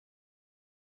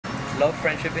love,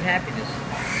 friendship, and happiness.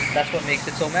 That's what makes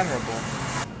it so memorable.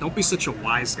 Don't be such a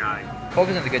wise guy.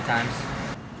 Focus on the good times.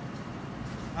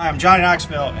 Hi, I'm Johnny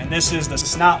Knoxville, and this is the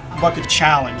Snot Bucket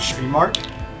Challenge. Are you marked?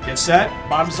 Get set.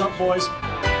 Bottoms up, boys.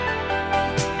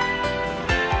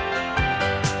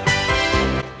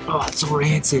 Oh, it's so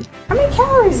rancid. How many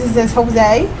calories is this,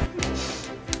 Jose?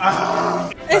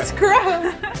 It's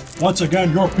gross. Once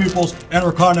again, your people's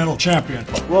Intercontinental Champion.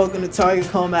 Welcome to Target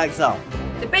Comax Out.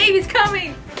 The baby's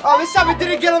coming. Oh, this time it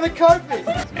didn't get on the carpet.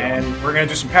 And we're gonna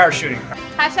do some parachuting.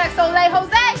 Hashtag Soleil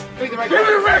Jose. Give me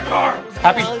the red card.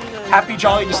 Happy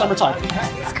jolly December time.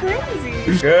 It's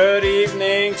crazy. Good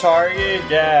evening, Target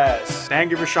guests.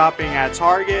 Thank you for shopping at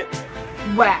Target.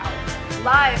 Wow.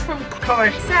 Live from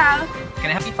Court South. Can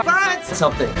I help you find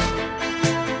Something.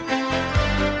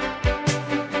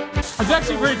 It's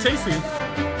actually very tasty.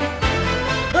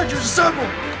 Avengers Assemble!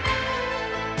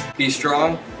 Be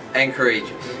strong and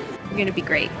courageous. You're gonna be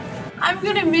great. I'm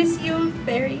gonna miss you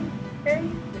very, very,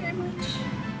 very much.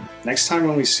 Next time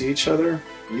when we see each other,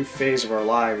 a new phase of our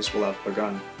lives will have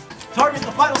begun. Target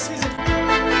the final season!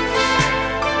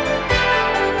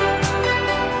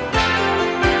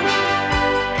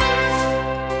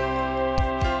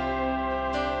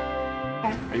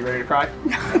 Are you ready to cry?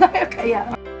 Okay,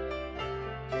 yeah.